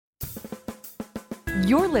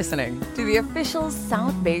You're listening to the official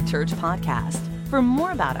South Bay Church podcast. For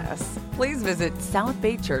more about us, please visit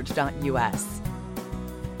southbaychurch.us.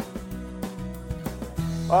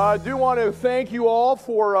 I do want to thank you all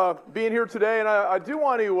for being here today, and I do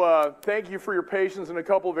want to thank you for your patience in a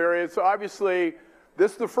couple of areas. So obviously,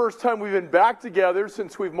 this is the first time we've been back together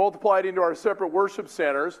since we've multiplied into our separate worship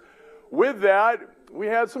centers. With that, we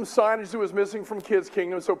had some signage that was missing from Kids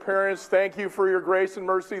Kingdom, so parents, thank you for your grace and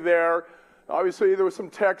mercy there. Obviously, there was some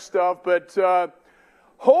tech stuff, but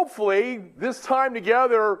hopefully this time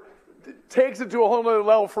together takes it to a whole other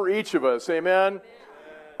level for each of us. Amen?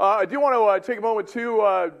 I do want to take a moment,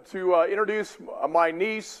 to introduce my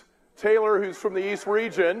niece, Taylor, who's from the East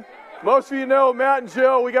Region. Most of you know Matt and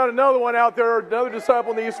Jill. We got another one out there, another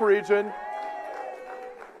disciple in the East Region.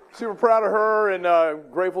 Super proud of her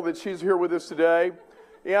and grateful that she's here with us today.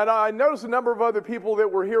 And I noticed a number of other people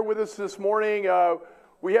that were here with us this morning.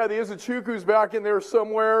 We had the Izuchukus back in there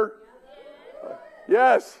somewhere.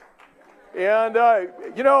 Yes. And,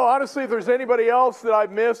 honestly, if there's anybody else that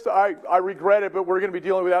I've missed, I regret it, but we're going to be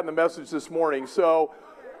dealing with that in the message this morning. So,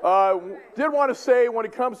 did want to say, when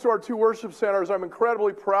it comes to our two worship centers, I'm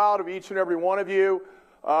incredibly proud of each and every one of you.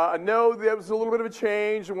 I know there was a little bit of a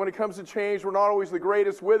change, and when it comes to change, we're not always the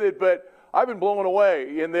greatest with it, but I've been blown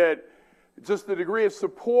away in that just the degree of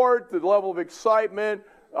support, the level of excitement.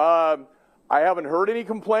 I haven't heard any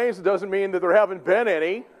complaints. It doesn't mean that there haven't been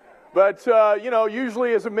any. But,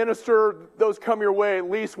 usually as a minister, those come your way at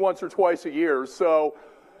least once or twice a year. So,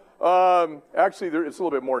 actually, it's a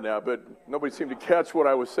little bit more now, but nobody seemed to catch what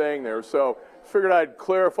I was saying there. So, figured I'd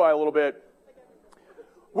clarify a little bit.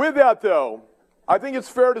 With that, though, I think it's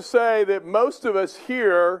fair to say that most of us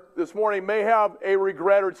here this morning may have a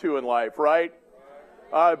regret or two in life, right?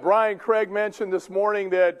 Brian Craig mentioned this morning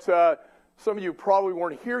that some of you probably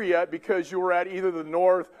weren't here yet because you were at either the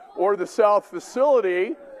North or the South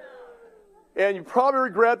facility. And you probably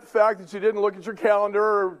regret the fact that you didn't look at your calendar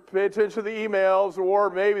or pay attention to the emails or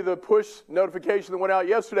maybe the push notification that went out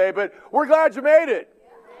yesterday. But we're glad you made it.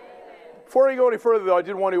 Before we go any further, though, I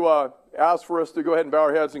did want to ask for us to go ahead and bow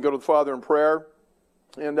our heads and go to the Father in prayer.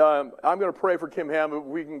 And I'm going to pray for Kim Ham. If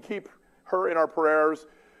we can keep her in our prayers.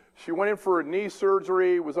 She went in for a knee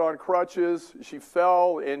surgery, was on crutches. She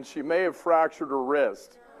fell, and she may have fractured her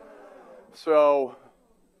wrist. So,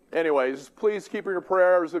 anyways, please keep her in your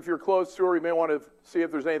prayers. If you're close to her, you may want to see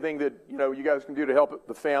if there's anything that you guys can do to help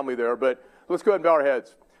the family there. But let's go ahead and bow our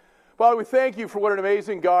heads. Father, we thank you for what an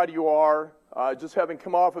amazing God you are. Just having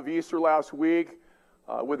come off of Easter last week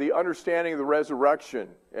with the understanding of the resurrection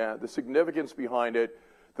and the significance behind it,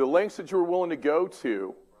 the lengths that you were willing to go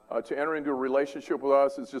to enter into a relationship with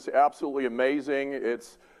us is just absolutely amazing.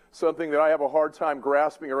 It's something that I have a hard time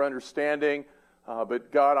grasping or understanding.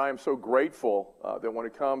 But God, I am so grateful that when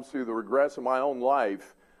it comes to the regrets of my own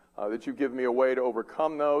life, that you've given me a way to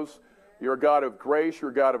overcome those. You're a God of grace.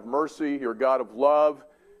 You're a God of mercy. You're a God of love.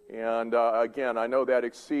 And again, I know that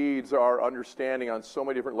exceeds our understanding on so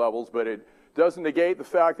many different levels, but it doesn't negate the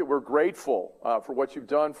fact that we're grateful for what you've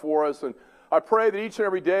done for us. And I pray that each and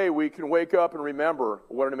every day we can wake up and remember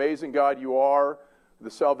what an amazing God you are,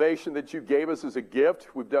 the salvation that you gave us as a gift.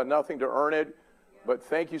 We've done nothing to earn it. But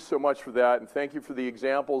thank you so much for that, and thank you for the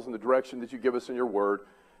examples and the direction that you give us in your word.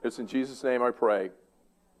 It's in Jesus' name I pray. Amen.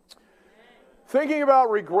 Thinking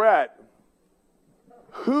about regret,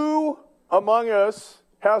 who among us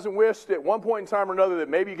hasn't wished at one point in time or another that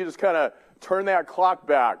maybe you could just kind of turn that clock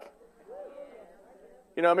back?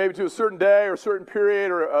 Maybe to a certain day or a certain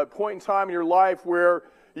period or a point in time in your life where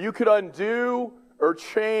you could undo or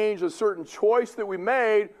change a certain choice that we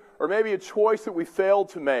made or maybe a choice that we failed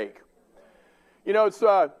to make. It's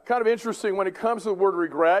kind of interesting when it comes to the word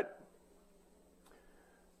regret.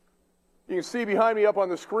 You can see behind me up on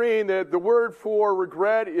the screen that the word for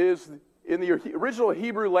regret is, in the original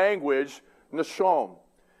Hebrew language, nashom,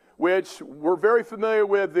 which we're very familiar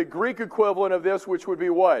with the Greek equivalent of this, which would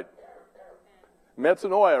be what?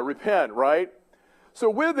 Metanoia, repent, right? So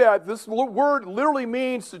with that, this word literally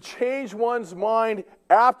means to change one's mind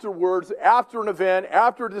afterwards, after an event,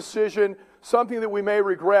 after a decision, something that we may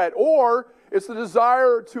regret, or it's the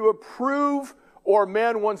desire to approve or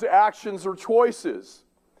amend one's actions or choices.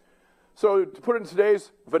 So to put it in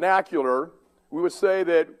today's vernacular, we would say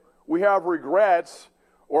that we have regrets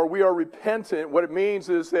or we are repentant. What it means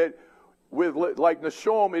is that with like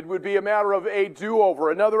Nashom, it would be a matter of a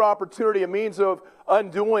do-over, another opportunity, a means of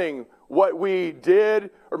undoing what we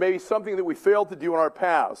did or maybe something that we failed to do in our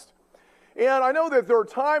past. And I know that there are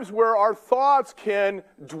times where our thoughts can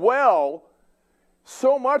dwell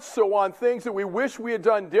so much so on things that we wish we had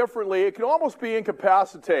done differently, it can almost be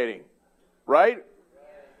incapacitating, right?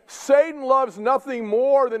 Satan loves nothing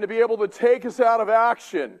more than to be able to take us out of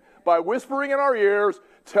action by whispering in our ears,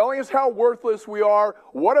 telling us how worthless we are,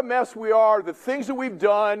 what a mess we are, the things that we've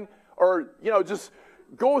done, or, just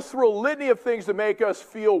goes through a litany of things to make us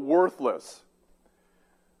feel worthless.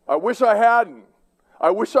 I wish I hadn't.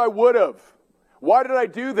 I wish I would have. Why did I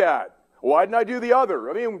do that? Why didn't I do the other?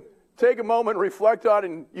 I mean, take a moment and reflect on it,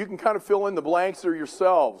 and you can kind of fill in the blanks there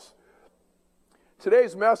yourselves.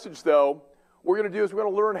 Today's message, though, we're going to do is we're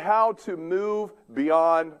going to learn how to move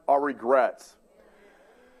beyond our regrets.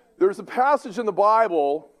 There's a passage in the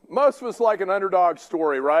Bible, most of us like an underdog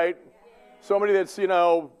story, right? Somebody that's, kind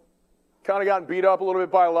of gotten beat up a little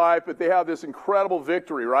bit by life, but they have this incredible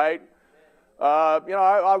victory, right?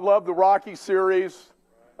 I love the Rocky series.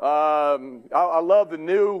 I love the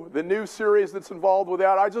new series that's involved with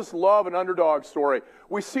that. I just love an underdog story.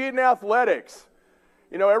 We see it in athletics.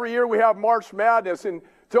 Every year we have March Madness, and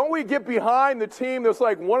don't we get behind the team that's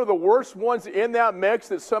like one of the worst ones in that mix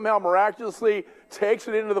that somehow miraculously takes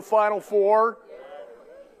it into the Final Four?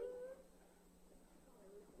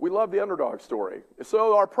 We love the underdog story.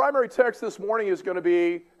 So our primary text this morning is going to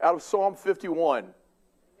be out of Psalm 51.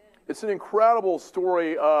 It's an incredible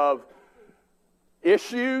story of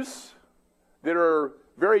issues that are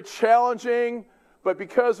very challenging, but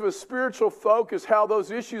because of a spiritual focus, how those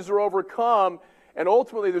issues are overcome, and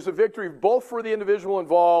ultimately there's a victory both for the individual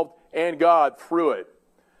involved and God through it.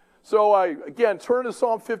 So again, turn to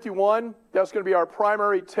Psalm 51. That's going to be our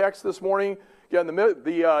primary text this morning. Again,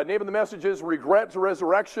 the name of the message is Regret to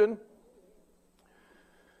Resurrection.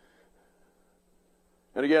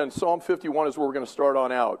 And again, Psalm 51 is where we're going to start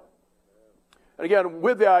on out. And again,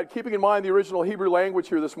 with that, keeping in mind the original Hebrew language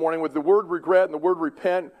here this morning, with the word regret and the word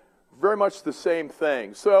repent, very much the same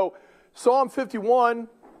thing. So, Psalm 51,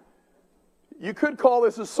 you could call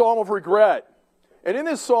this a psalm of regret. And in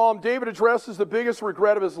this psalm, David addresses the biggest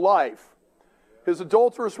regret of his life. His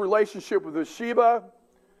adulterous relationship with Bathsheba,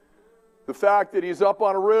 the fact that he's up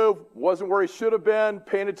on a roof, wasn't where he should have been,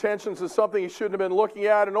 paying attention to something he shouldn't have been looking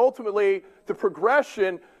at, and ultimately the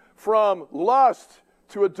progression from lust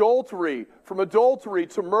to adultery, from adultery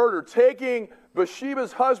to murder, taking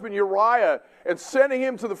Bathsheba's husband Uriah and sending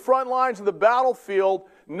him to the front lines of the battlefield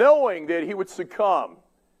knowing that he would succumb.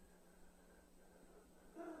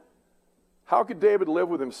 How could David live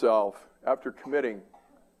with himself after committing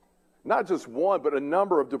not just one, but a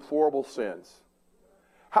number of deplorable sins?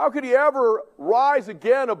 How could he ever rise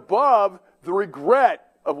again above the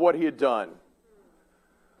regret of what he had done?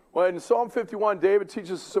 Well, in Psalm 51, David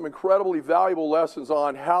teaches us some incredibly valuable lessons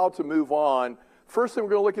on how to move on. First thing we're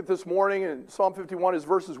going to look at this morning in Psalm 51 is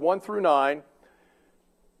verses 1 through 9.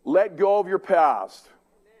 Let go of your past.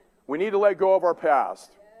 We need to let go of our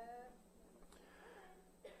past.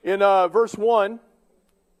 In verse 1,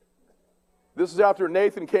 this is after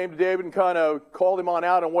Nathan came to David and kind of called him on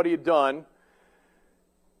out on what he had done.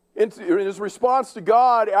 In his response to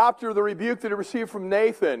God after the rebuke that he received from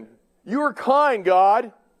Nathan, "You are kind,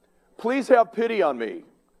 God. Please have pity on me.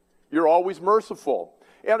 You're always merciful."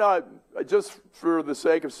 And just for the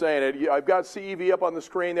sake of saying it, I've got CEV up on the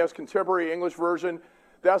screen. That's Contemporary English Version.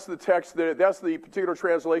 That's the text. That's the particular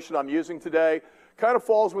translation I'm using today. Kind of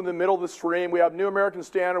falls in the middle of the stream. We have New American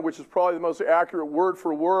Standard, which is probably the most accurate word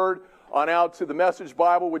for word, on out to the Message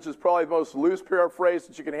Bible, which is probably the most loose paraphrase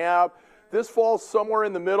that you can have. This falls somewhere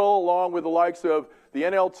in the middle, along with the likes of the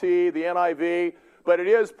NLT, the NIV, but it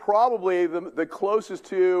is probably the closest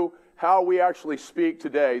to how we actually speak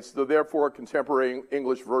today, so therefore a Contemporary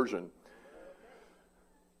English Version.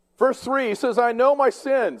 Verse 3, he says, "I know my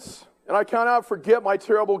sins, and I cannot forget my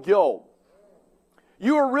terrible guilt.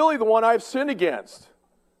 You are really the one I have sinned against.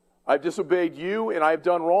 I have disobeyed you, and I have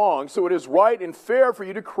done wrong, so it is right and fair for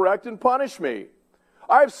you to correct and punish me.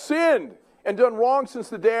 I have sinned and done wrong since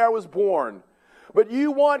the day I was born. But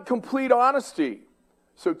you want complete honesty,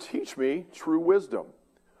 so teach me true wisdom.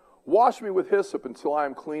 Wash me with hyssop until I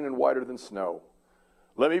am clean and whiter than snow.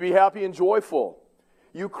 Let me be happy and joyful.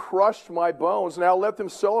 You crushed my bones, now let them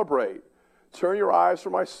celebrate. Turn your eyes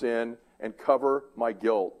from my sin and cover my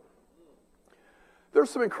guilt." There's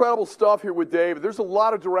some incredible stuff here with David. There's a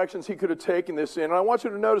lot of directions he could have taken this in. And I want you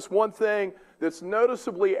to notice one thing that's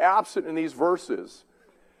noticeably absent in these verses.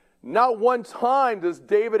 Not one time does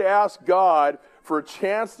David ask God for a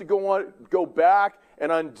chance to go back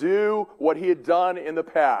and undo what he had done in the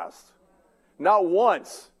past. Not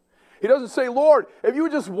once. He doesn't say, "Lord, if you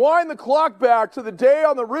would just wind the clock back to the day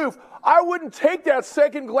on the roof, I wouldn't take that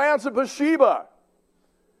second glance at Bathsheba."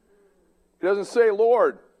 He doesn't say,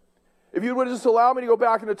 "Lord, if you would just allow me to go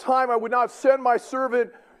back into time, I would not send my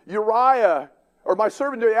servant Uriah or my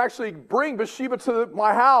servant to actually bring Bathsheba to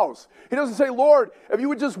my house. He doesn't say, Lord, if you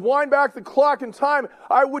would just wind back the clock in time,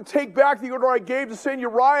 I would take back the order I gave to send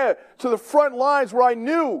Uriah to the front lines where I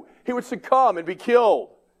knew he would succumb and be killed.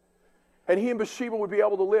 And he and Bathsheba would be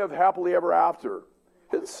able to live happily ever after.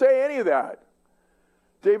 He doesn't say any of that.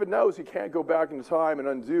 David knows he can't go back in time and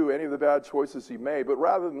undo any of the bad choices he made, but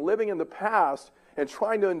rather than living in the past and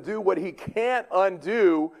trying to undo what he can't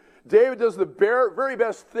undo, David does the very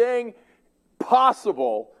best thing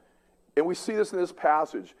possible, and we see this in this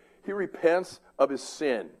passage. He repents of his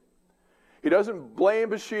sin. He doesn't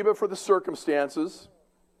blame Bathsheba for the circumstances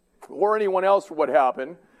or anyone else for what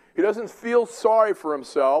happened. He doesn't feel sorry for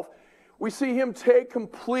himself. We see him take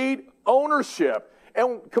complete ownership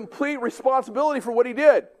and complete responsibility for what he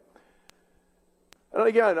did. And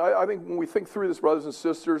again, I think when we think through this, brothers and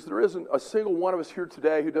sisters, there isn't a single one of us here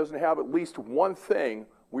today who doesn't have at least one thing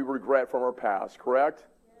we regret from our past, correct?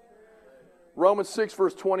 Romans 6,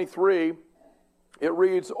 verse 23, it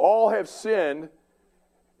reads, all have sinned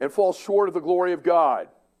and fall short of the glory of God.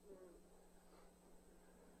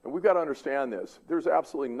 And we've got to understand this. There's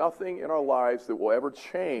absolutely nothing in our lives that will ever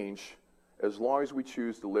change as long as we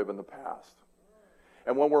choose to live in the past.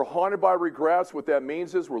 And when we're haunted by regrets, what that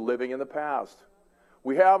means is we're living in the past.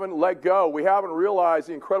 We haven't let go. We haven't realized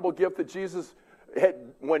the incredible gift that Jesus had.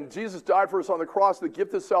 When Jesus died for us on the cross, the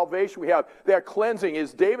gift of salvation, we have that cleansing,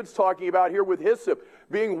 as David's talking about here with hyssop,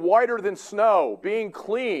 being whiter than snow, being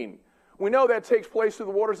clean. We know that takes place through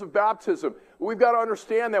the waters of baptism. We've got to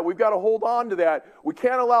understand that. We've got to hold on to that. We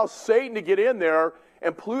can't allow Satan to get in there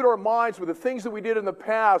and pollute our minds with the things that we did in the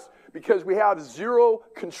past because we have zero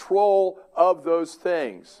control of those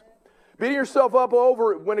things. Beating yourself up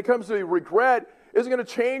over when it comes to regret isn't going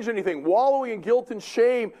to change anything. Wallowing in guilt and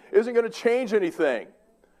shame isn't going to change anything.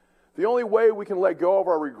 The only way we can let go of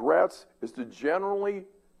our regrets is to genuinely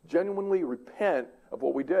repent of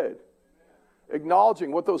what we did.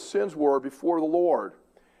 Acknowledging what those sins were before the Lord.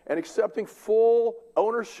 And accepting full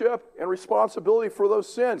ownership and responsibility for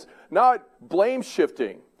those sins. Not blame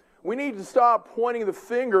shifting. We need to stop pointing the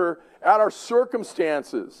finger at our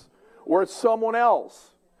circumstances or at someone else.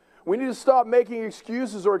 We need to stop making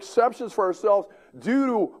excuses or exceptions for ourselves due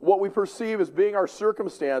to what we perceive as being our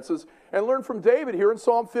circumstances, and learn from David here in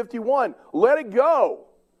Psalm 51. Let it go.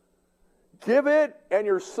 Give it and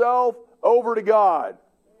yourself over to God.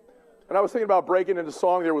 And I was thinking about breaking into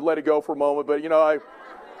song there with Let It Go for a moment, but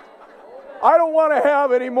I don't want to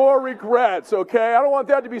have any more regrets, okay? I don't want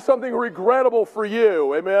that to be something regrettable for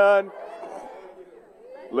you, amen?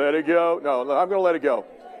 Let it go. No, I'm going to let it go.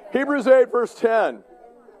 Hebrews 8, verse 10.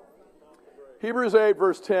 Hebrews 8,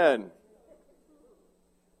 verse 10.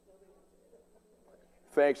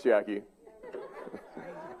 Thanks, Jackie.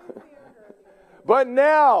 But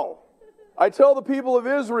now, I tell the people of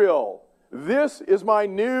Israel, this is my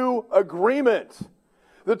new agreement.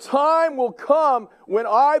 The time will come when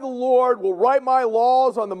I, the Lord, will write my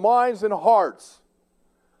laws on the minds and hearts.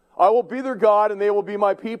 I will be their God, and they will be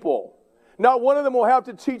my people. Not one of them will have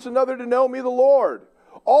to teach another to know me, the Lord.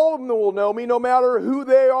 All of them will know me, no matter who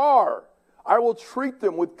they are. I will treat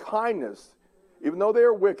them with kindness. Even though they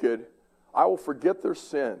are wicked, I will forget their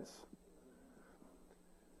sins.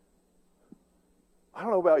 I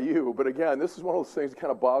don't know about you, but again, this is one of those things that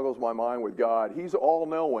kind of boggles my mind with God. He's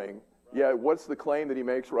all-knowing. Yet, what's the claim that he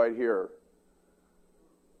makes right here?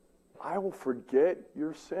 I will forget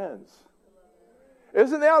your sins.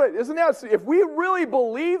 Isn't that, if we really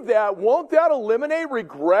believe that, won't that eliminate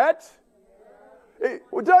regret? It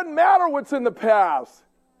doesn't matter what's in the past.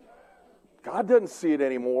 God doesn't see it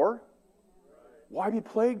anymore. Why be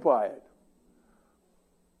plagued by it?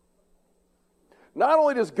 Not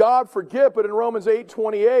only does God forget, but in Romans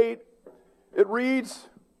 8:28, it reads,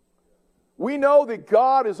 we know that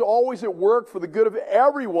God is always at work for the good of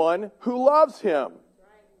everyone who loves him.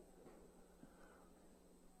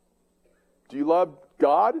 Do you love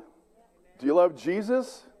God? Do you love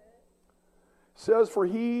Jesus? It says, for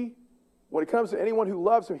he, when it comes to anyone who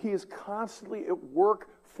loves him, he is constantly at work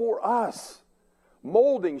for us.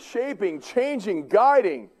 Molding, shaping, changing,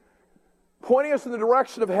 guiding, pointing us in the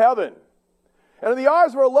direction of heaven. And in the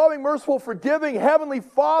eyes of our loving, merciful, forgiving Heavenly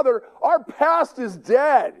Father, our past is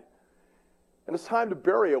dead. And it's time to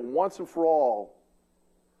bury it once and for all.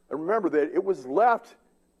 And remember that it was left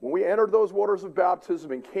when we entered those waters of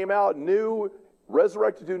baptism and came out new,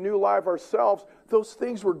 resurrected to a new life ourselves, those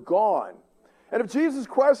things were gone. And if Jesus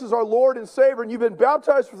Christ is our Lord and Savior and you've been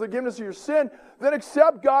baptized for forgiveness of your sin, then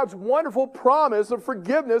accept God's wonderful promise of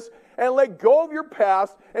forgiveness and let go of your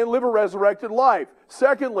past and live a resurrected life.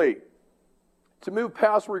 Secondly, to move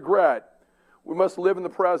past regret, we must live in the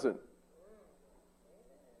present.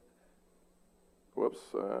 Whoops.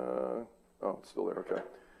 It's still there. Okay.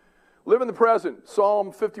 Live in the present.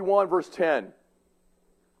 Psalm 51, verse 10.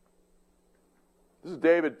 This is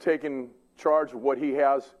David taking charge of what he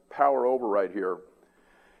has power over right here.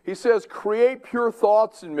 He says, create pure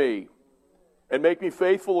thoughts in me and make me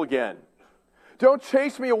faithful again. Don't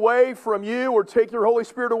chase me away from you or take your Holy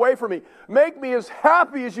Spirit away from me. Make me as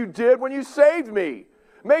happy as you did when you saved me.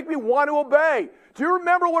 Make me want to obey. Do you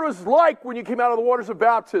remember what it was like when you came out of the waters of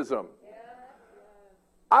baptism? Yeah.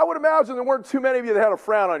 I would imagine there weren't too many of you that had a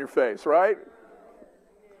frown on your face, right?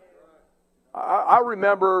 I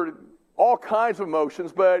remember all kinds of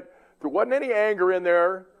emotions, but there wasn't any anger in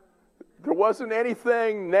there. There wasn't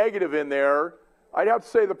anything negative in there. I'd have to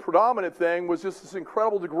say the predominant thing was just this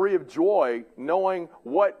incredible degree of joy, knowing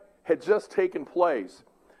what had just taken place.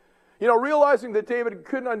 You know, realizing that David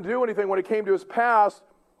couldn't undo anything when it came to his past,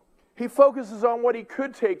 he focuses on what he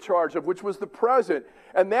could take charge of, which was the present,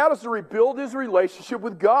 and that is to rebuild his relationship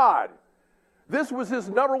with God. This was his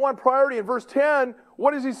number one priority. In verse 10,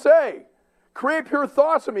 what does he say? Create pure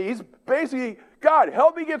thoughts in me. He's basically, God,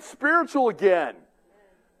 help me get spiritual again.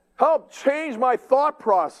 Help change my thought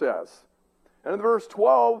process. And in verse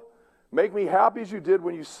 12, make me happy as you did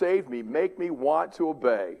when you saved me. Make me want to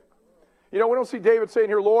obey. You know, we don't see David saying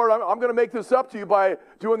here, Lord, I'm going to make this up to you by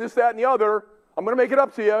doing this, that, and the other. I'm going to make it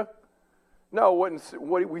up to you. No,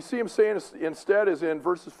 what we see him saying instead is in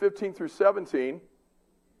verses 15 through 17.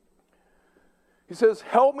 He says,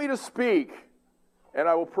 help me to speak, and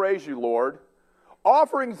I will praise you, Lord.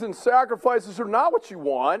 Offerings and sacrifices are not what you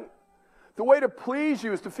want. The way to please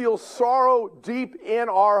you is to feel sorrow deep in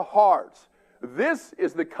our hearts. This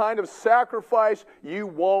is the kind of sacrifice you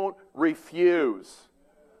won't refuse.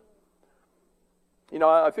 You know,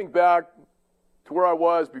 I think back to where I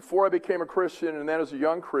was before I became a Christian and then as a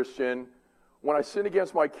young Christian. When I sinned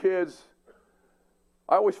against my kids,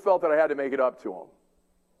 I always felt that I had to make it up to them.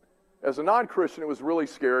 As a non-Christian, it was really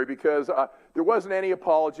scary because there wasn't any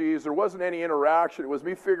apologies, there wasn't any interaction. It was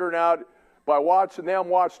me figuring out by watching them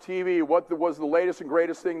watch TV what was the latest and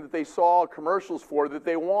greatest thing that they saw commercials for that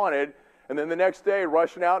they wanted, and then the next day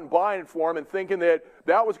rushing out and buying it for them and thinking that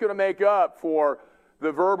that was going to make up for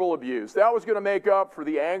the verbal abuse. That was going to make up for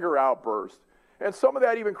the anger outburst. And some of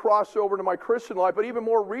that even crossed over into my Christian life, but even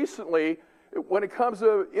more recently, when it comes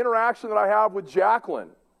to interaction that I have with Jacqueline.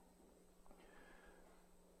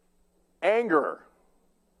 Anger.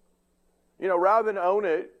 You know, rather than own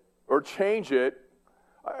it or change it,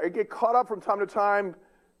 I get caught up from time to time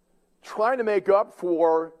trying to make up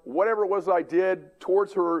for whatever it was I did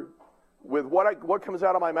towards her with what comes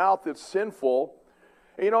out of my mouth that's sinful.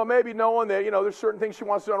 And, you know, maybe knowing that, you know, there's certain things she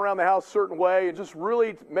wants done around the house a certain way and just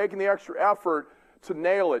really making the extra effort to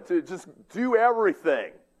nail it, to just do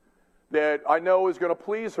everything that I know is going to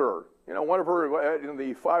please her. You know, one of her, in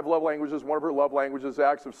the 5 love languages, one of her love languages is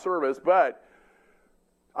acts of service, but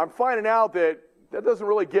I'm finding out that that doesn't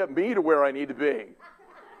really get me to where I need to be.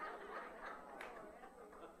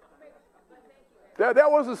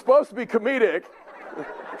 That wasn't supposed to be comedic.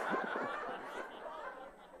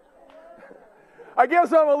 I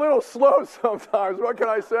guess I'm a little slow sometimes, what can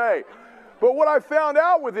I say? But what I found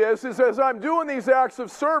out with this is as I'm doing these acts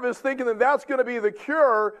of service, thinking that that's going to be the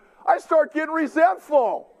cure, I start getting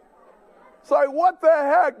resentful. It's like, what the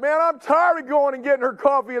heck, man? I'm tired of going and getting her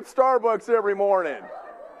coffee at Starbucks every morning.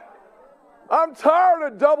 I'm tired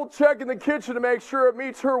of double-checking the kitchen to make sure it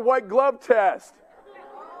meets her white glove test.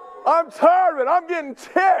 I'm tired of it. I'm getting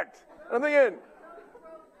ticked. I'm thinking,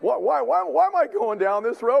 why am I going down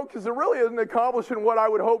this road? Because it really isn't accomplishing what I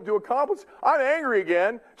would hope to accomplish. I'm angry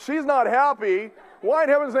again. She's not happy. Why in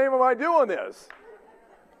heaven's name am I doing this?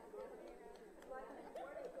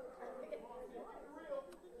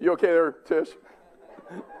 You okay there, Tish?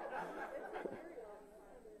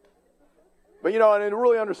 But, you know, and in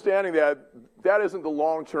really understanding that isn't the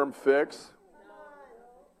long-term fix.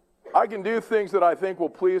 I can do things that I think will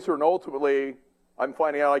please her, and ultimately I'm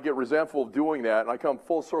finding out I get resentful of doing that, and I come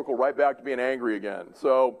full circle right back to being angry again.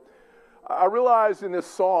 So I realized in this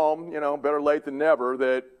psalm, you know, better late than never,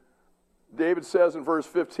 that David says in verse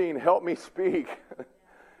 15, help me speak,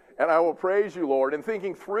 and I will praise you, Lord. And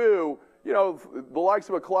thinking through, you know, the likes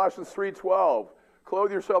of a Colossians 3:12,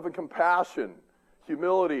 clothe yourself in compassion,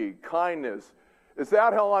 humility, kindness. Is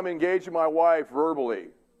that how I'm engaging my wife verbally?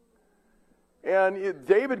 And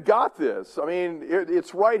David got this. I mean,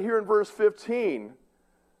 it's right here in verse 15.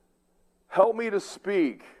 Help me to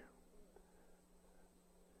speak.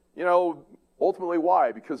 You know, ultimately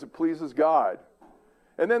why? Because it pleases God.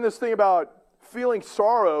 And then this thing about feeling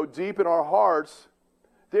sorrow deep in our hearts,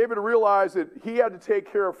 David realized that he had to take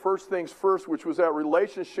care of first things first, which was that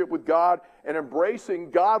relationship with God and embracing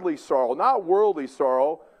godly sorrow, not worldly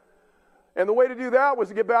sorrow. And the way to do that was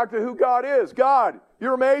to get back to who God is. God,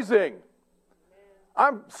 you're amazing.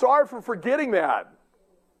 I'm sorry for forgetting that.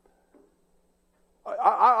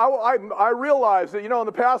 I realized that, in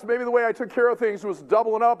the past, maybe the way I took care of things was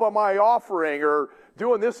doubling up on my offering or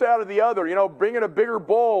doing this, that, or the other, bringing a bigger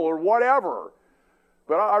bowl or whatever.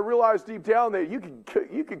 But I realized deep down that you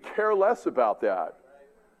could care less about that.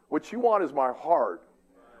 What you want is my heart.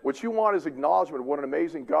 What you want is acknowledgement of what an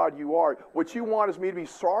amazing God you are. What you want is me to be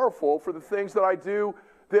sorrowful for the things that I do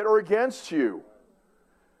that are against you.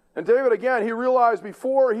 And David, again, he realized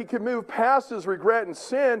before he could move past his regret and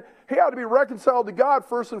sin, he had to be reconciled to God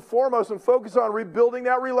first and foremost and focus on rebuilding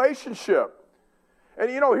that relationship. And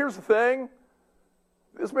here's the thing.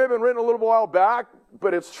 This may have been written a little while back,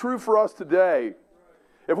 but it's true for us today.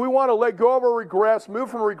 If we want to let go of our regrets,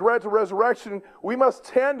 move from regret to resurrection, we must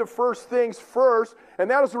tend to first things first, and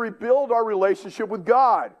that is to rebuild our relationship with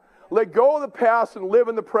God. Let go of the past and live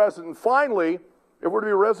in the present. And finally, if we're to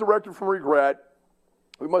be resurrected from regret,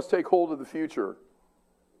 we must take hold of the future.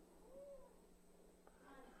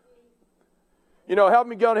 Having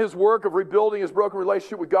begun his work of rebuilding his broken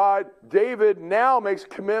relationship with God, David now makes a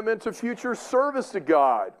commitment to future service to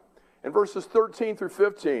God. In verses 13 through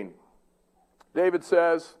 15, David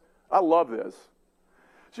says, I love this.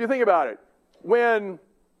 So you think about it. When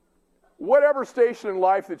whatever station in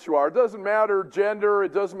life that you are, it doesn't matter gender,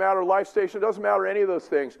 it doesn't matter life station, it doesn't matter any of those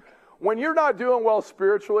things. When you're not doing well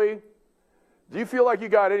spiritually, do you feel like you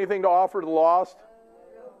got anything to offer to the lost?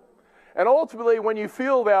 And ultimately, when you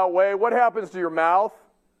feel that way, what happens to your mouth?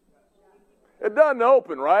 It doesn't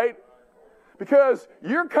open, right? Because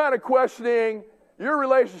you're kind of questioning your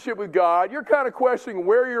relationship with God. You're kind of questioning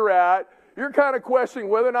where you're at. You're kind of questioning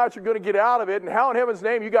whether or not you're going to get out of it and how in heaven's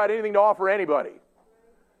name you got anything to offer anybody.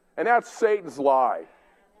 And that's Satan's lie.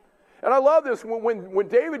 And I love this. When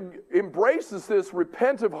David embraces this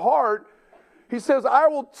repentant heart, he says, I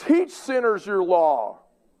will teach sinners your law,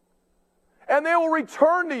 and they will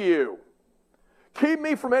return to you. Keep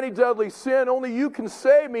me from any deadly sin. Only you can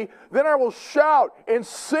save me. Then I will shout and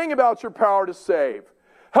sing about your power to save.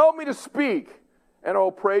 Help me to speak, and I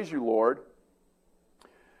will praise you, Lord.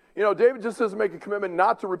 David just doesn't make a commitment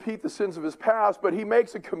not to repeat the sins of his past, but he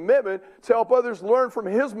makes a commitment to help others learn from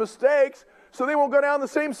his mistakes so they won't go down the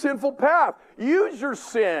same sinful path. Use your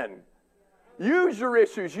sin. Use your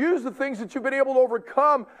issues. Use the things that you've been able to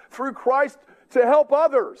overcome through Christ to help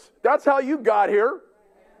others. That's how you got here.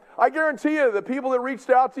 I guarantee you, the people that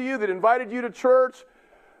reached out to you, that invited you to church,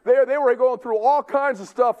 they were going through all kinds of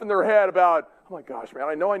stuff in their head about, oh my gosh, man,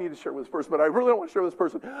 I know I need to share with this person, but I really don't want to share with this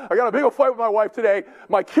person. I got a big old fight with my wife today.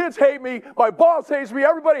 My kids hate me. My boss hates me.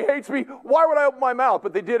 Everybody hates me. Why would I open my mouth?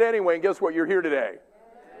 But they did anyway, and guess what? You're here today.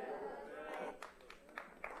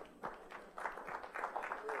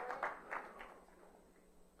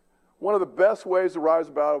 One of the best ways to rise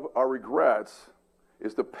above our regrets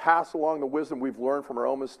is to pass along the wisdom we've learned from our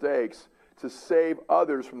own mistakes to save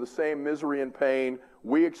others from the same misery and pain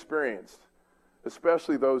we experienced,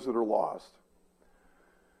 especially those that are lost.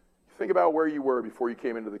 Think about where you were before you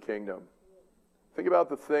came into the kingdom. Think about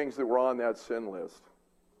the things that were on that sin list.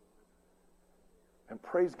 And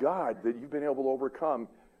praise God that you've been able to overcome.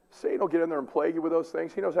 Satan will get in there and plague you with those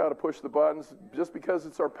things. He knows how to push the buttons. Just because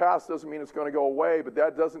it's our past doesn't mean it's going to go away, but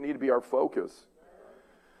that doesn't need to be our focus.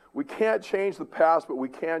 We can't change the past, but we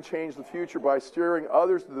can change the future by steering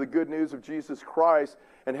others to the good news of Jesus Christ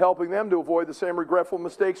and helping them to avoid the same regretful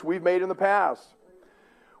mistakes we've made in the past.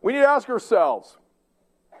 We need to ask ourselves,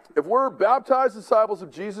 if we're baptized disciples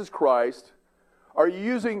of Jesus Christ, are you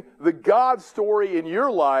using the God story in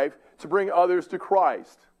your life to bring others to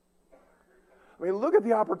Christ? I mean, look at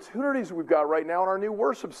the opportunities we've got right now in our new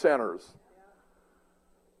worship centers.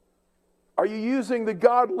 Are you using the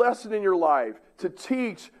God lesson in your life to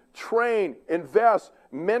teach, train, invest,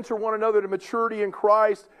 mentor one another to maturity in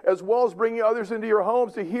Christ, as well as bringing others into your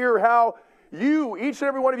homes to hear how you, each and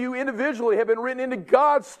every one of you individually, have been written into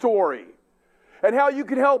God's story, and how you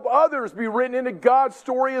can help others be written into God's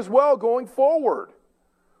story as well going forward?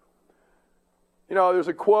 There's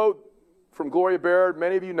a quote from Gloria Baird.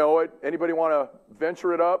 Many of you know it. Anybody want to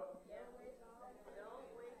venture it up?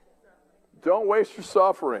 Don't waste your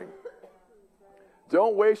suffering.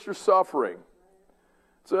 Don't waste your suffering.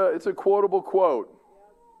 It's a quotable quote.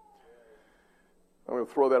 I'm going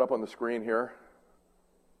to throw that up on the screen here.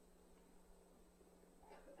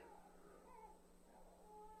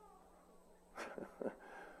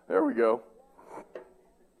 There we go.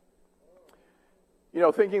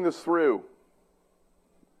 Thinking this through.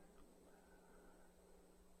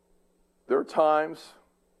 There are times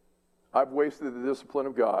I've wasted the discipline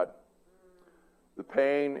of God, the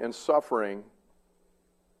pain and suffering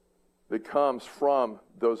that comes from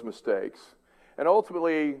those mistakes. And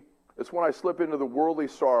ultimately, it's when I slip into the worldly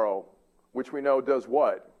sorrow, which we know does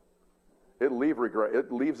what? It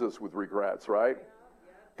leaves us with regrets, right?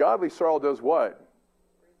 Godly sorrow does what?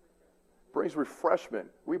 Brings refreshment.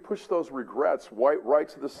 We push those regrets right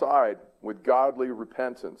to the side with godly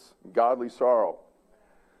repentance, godly sorrow.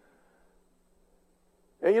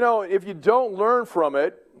 And if you don't learn from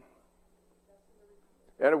it,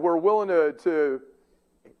 and if we're willing to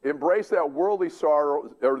embrace that worldly sorrow,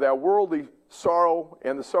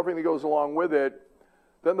 and the suffering that goes along with it,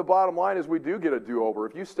 then the bottom line is we do get a do-over.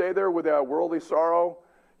 If you stay there with that worldly sorrow,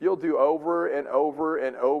 you'll do over and over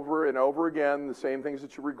and over and over again the same things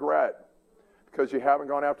that you regret because you haven't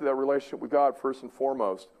gone after that relationship with God first and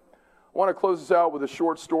foremost. I want to close this out with a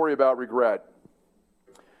short story about regret.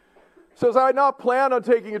 It says, I had not planned on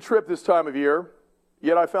taking a trip this time of year,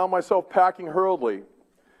 yet I found myself packing hurriedly.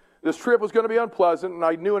 This trip was going to be unpleasant, and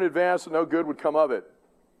I knew in advance that no good would come of it.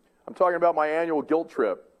 I'm talking about my annual guilt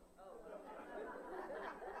trip.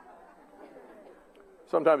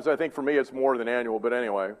 Sometimes I think for me it's more than annual, but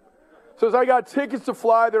anyway. It says, I got tickets to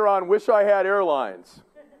fly there on Wish I Had Airlines.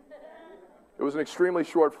 It was an extremely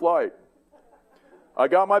short flight. I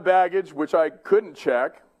got my baggage, which I couldn't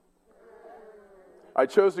check. I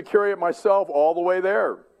chose to carry it myself all the way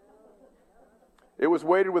there. It was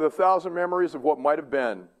weighted with 1,000 memories of what might have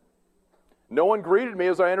been. No one greeted me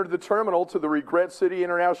as I entered the terminal to the Regret City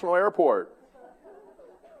International Airport.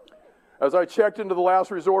 As I checked into the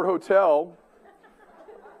Last Resort Hotel,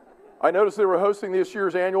 I noticed they were hosting this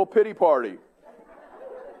year's annual pity party.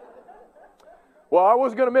 Well, I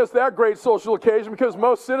wasn't going to miss that great social occasion because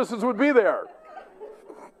most citizens would be there.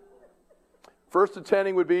 First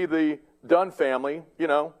attending would be the Dunn family,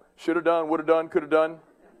 should have done, would have done, could have done.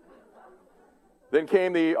 Then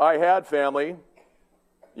came the I had family,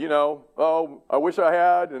 I wish I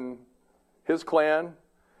had, and his clan.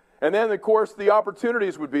 And then, of course, the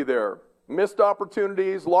opportunities would be there. Missed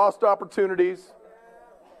opportunities, lost opportunities.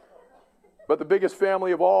 But the biggest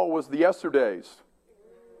family of all was the yesterdays.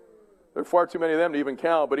 There are far too many of them to even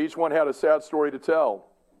count, but each one had a sad story to tell.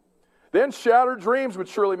 Then shattered dreams would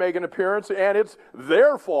surely make an appearance, and it's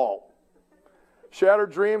their fault.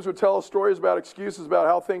 Shattered dreams would tell us stories about excuses about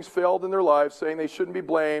how things failed in their lives, saying they shouldn't be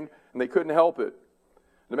blamed and they couldn't help it.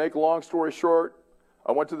 To make a long story short,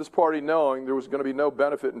 I went to this party knowing there was going to be no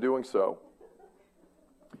benefit in doing so.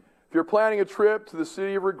 If you're planning a trip to the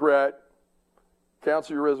city of regret,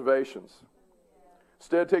 cancel your reservations.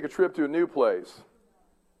 Instead, take a trip to a new place,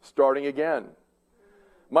 starting again.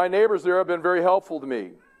 My neighbors there have been very helpful to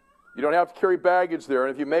me. You don't have to carry baggage there,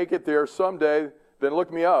 and if you make it there someday, then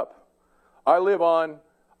look me up. I live on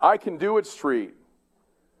I Can Do It Street.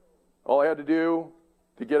 All I had to do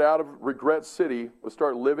to get out of Regret City was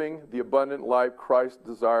start living the abundant life Christ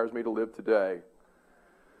desires me to live today.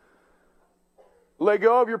 Let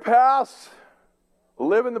go of your past,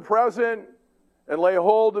 live in the present, and lay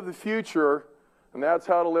hold of the future, and that's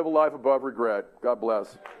how to live a life above regret. God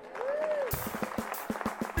bless.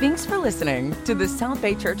 Thanks for listening to the South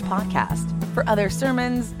Bay Church podcast. For other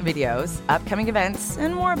sermons, videos, upcoming events,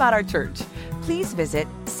 and more about our church, please visit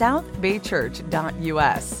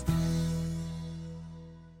southbaychurch.us.